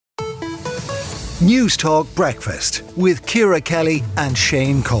News Talk Breakfast with Ciara Kelly and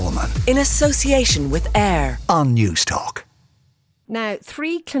Shane Coleman. In association with AIR On News Talk. Now,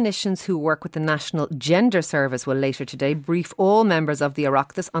 3 clinicians who work with the National Gender Service will later today brief all members of the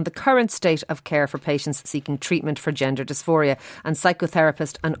Oireachtas on the current state of care for patients seeking treatment for gender dysphoria. And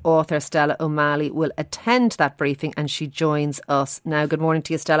psychotherapist and author Stella O'Malley will attend that briefing, and she joins us now. Good morning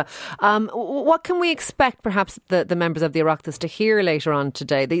to you, Stella. What can we expect, perhaps, the members of the Oireachtas to hear later on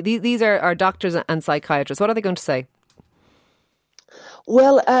today? These are doctors and psychiatrists. What are they going to say?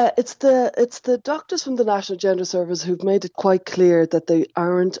 Well, it's the doctors from the National Gender Service who've made it quite clear that they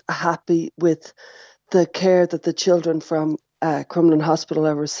aren't happy with the care that the children from Crumlin Hospital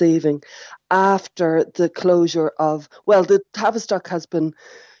are receiving after the closure of, the Tavistock has been,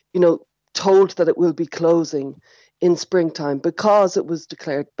 told that it will be closing in springtime because it was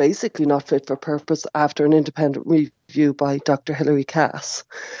declared basically not fit for purpose after an independent review by Dr. Hilary Cass.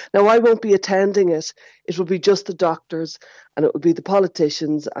 Now, I won't be attending it. It will be just the doctors and it will be the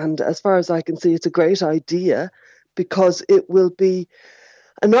politicians. And as far as I can see, it's a great idea because it will be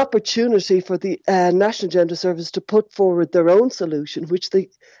an opportunity for the National Gender Service to put forward their own solution, which they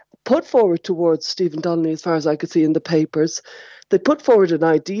put forward towards Stephen Donnelly, as far as I could see in the papers. They put forward an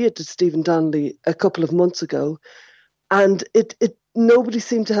idea to Stephen Donnelly a couple of months ago, and it nobody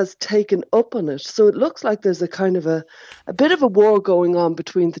seemed to have taken up on it. So it looks like there's a kind of a bit of a war going on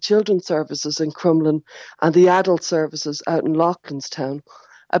between the children's services in Crumlin and the adult services out in Loughlinstown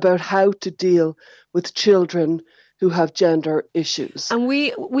about how to deal with children who have gender issues. And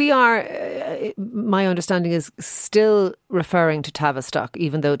we are, my understanding is, still referring to Tavistock,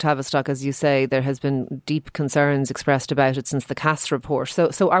 even though Tavistock, as you say, there has been deep concerns expressed about it since the Cass report.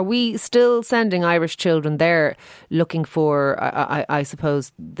 So are we still sending Irish children there looking for, I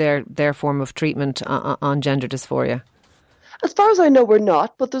suppose, their form of treatment on gender dysphoria? As far as I know, we're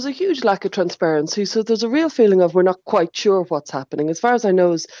not, but there's a huge lack of transparency. So there's a real feeling of we're not quite sure what's happening. As far as I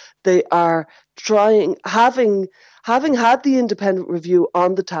know, is they are trying, having had the independent review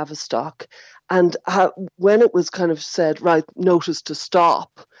on the Tavistock, and when it was kind of said, right, notice to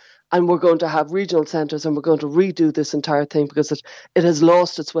stop, and we're going to have regional centres and we're going to redo this entire thing because it has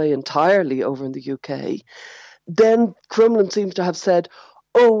lost its way entirely over in the UK, then Crumlin seems to have said,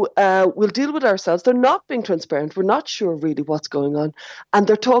 we'll deal with ourselves. They're not being transparent. We're not sure really what's going on. And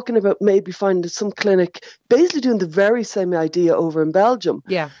they're talking about maybe finding some clinic, basically doing the very same idea over in Belgium.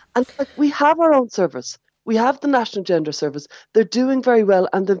 Yeah. And we have our own service. We have the National Gender Service. They're doing very well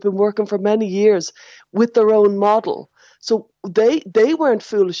and they've been working for many years with their own model. So they weren't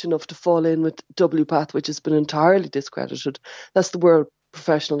foolish enough to fall in with WPATH, which has been entirely discredited. That's the World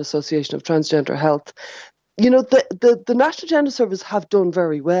Professional Association of Transgender Health. The National Gender Service have done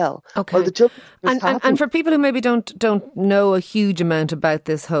very well. Okay. And for people who maybe don't know a huge amount about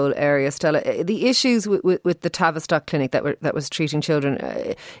this whole area, Stella, the issues with the Tavistock clinic that was treating children,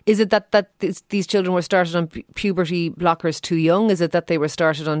 is it that these children were started on puberty blockers too young? Is it that they were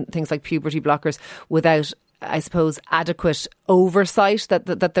started on things like puberty blockers without, I suppose, adequate oversight,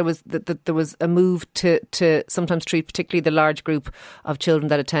 that there was a move to sometimes treat particularly the large group of children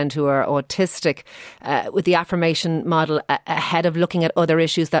that attend who are autistic with the affirmation model ahead of looking at other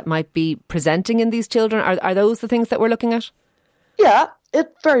issues that might be presenting in these children? Are those the things that we're looking at? Yeah,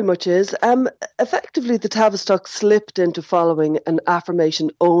 it very much is. Effectively, the Tavistock slipped into following an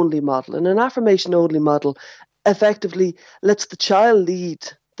affirmation-only model, and an affirmation-only model effectively lets the child lead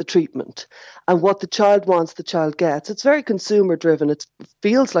the treatment, and what the child wants, the child gets. It's very consumer driven. It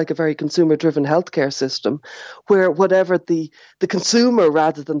feels like a very consumer driven healthcare system where whatever the consumer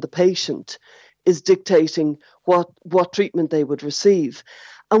rather than the patient is dictating what treatment they would receive.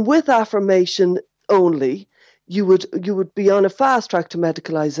 And with affirmation only, you would be on a fast track to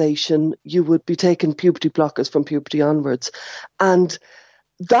medicalisation. You would be taking puberty blockers from puberty onwards, and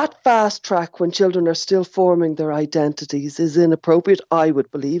that fast track when children are still forming their identities is inappropriate, I would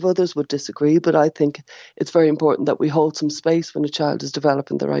believe. Others would disagree, but I think it's very important that we hold some space when a child is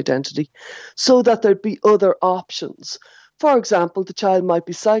developing their identity so that there'd be other options. For example, the child might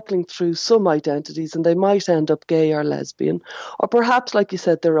be cycling through some identities and they might end up gay or lesbian, or perhaps, like you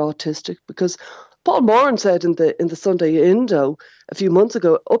said, they're autistic, because Paul Moran said in the Sunday Indo a few months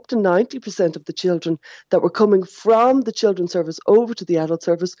ago, up to 90% of the children that were coming from the children's service over to the adult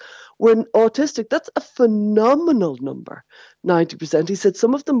service were autistic. That's a phenomenal number, 90%. He said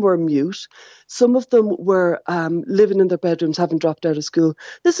some of them were mute, some of them were living in their bedrooms, having dropped out of school.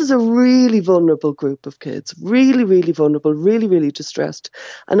 This is a really vulnerable group of kids, really, really vulnerable, really, really distressed.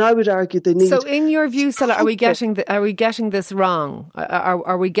 And I would argue they need... So in your view, Stella, are we getting this wrong?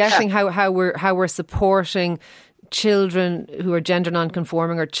 Are we getting how we're supporting children who are gender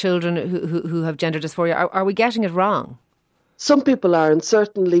non-conforming or children who have gender dysphoria? Are we getting it wrong? Some people are, and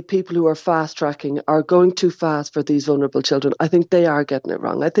certainly people who are fast-tracking are going too fast for these vulnerable children. I think they are getting it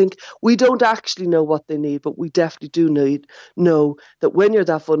wrong. I think we don't actually know what they need, but we definitely do know that when you're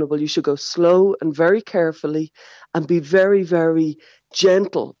that vulnerable, you should go slow and very carefully and be very, very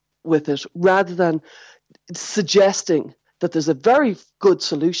gentle with it, rather than suggesting that there's a very good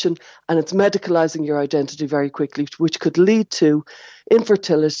solution and it's medicalising your identity very quickly, which could lead to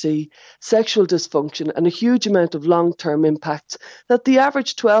infertility, sexual dysfunction, and a huge amount of long-term impacts that the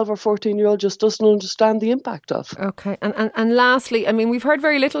average 12 or 14-year-old just doesn't understand the impact of. Okay. And lastly, I mean, we've heard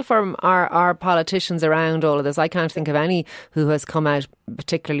very little from our politicians around all of this. I can't think of any who has come out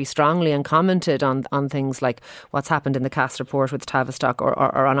particularly strongly and commented on things like what's happened in the Cass report with Tavistock or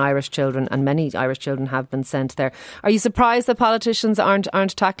on Irish children, and many Irish children have been sent there. Are you surprised that politicians aren't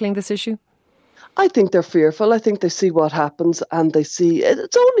tackling this issue? I think they're fearful. I think they see what happens, and they see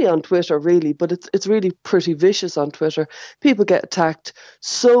it's only on Twitter really, but it's really pretty vicious on Twitter. People get attacked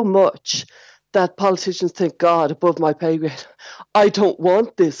so much that politicians think, God, above my pay grade, I don't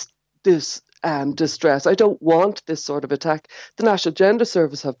want this distress. I don't want this sort of attack. The National Gender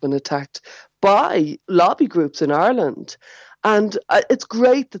Service have been attacked by lobby groups in Ireland. And it's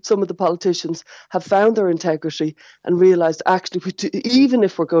great that some of the politicians have found their integrity and realised, actually, even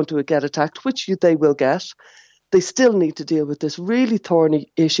if we're going to get attacked, which they will get, they still need to deal with this really thorny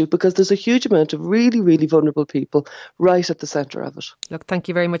issue, because there's a huge amount of really, really vulnerable people right at the centre of it. Look, thank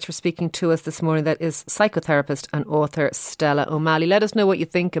you very much for speaking to us this morning. That is psychotherapist and author Stella O'Malley. Let us know what you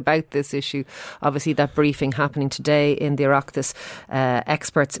think about this issue. Obviously, that briefing happening today in the Oireachtas,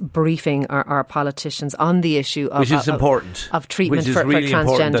 experts briefing our politicians on the issue of, which is important, of treatment for really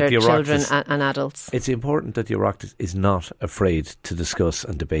transgender children and adults. It's important that the Oireachtas is not afraid to discuss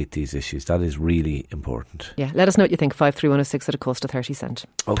and debate these issues. That is really important. Yeah. Let us know what you think. 53106 at a cost of 30 cents.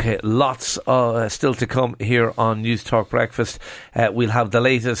 OK, lots still to come here on News Talk Breakfast. We'll have the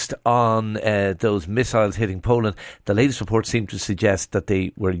latest on those missiles hitting Poland. The latest reports seem to suggest that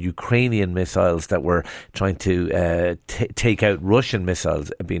they were Ukrainian missiles that were trying to take out Russian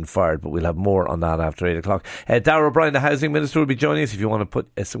missiles being fired, but we'll have more on that after 8 o'clock. Darragh O'Brien, the Housing Minister, will be joining us. If you want to put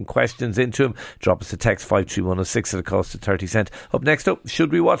some questions into him, drop us a text 53106 at a cost of 30 cents. Up next up,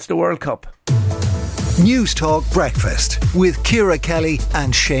 should we watch the World Cup? News Talk Breakfast with Ciara Kelly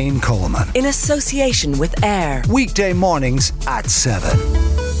and Shane Coleman. In association with AIR. Weekday mornings at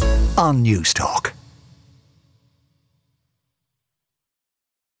 7 on News Talk.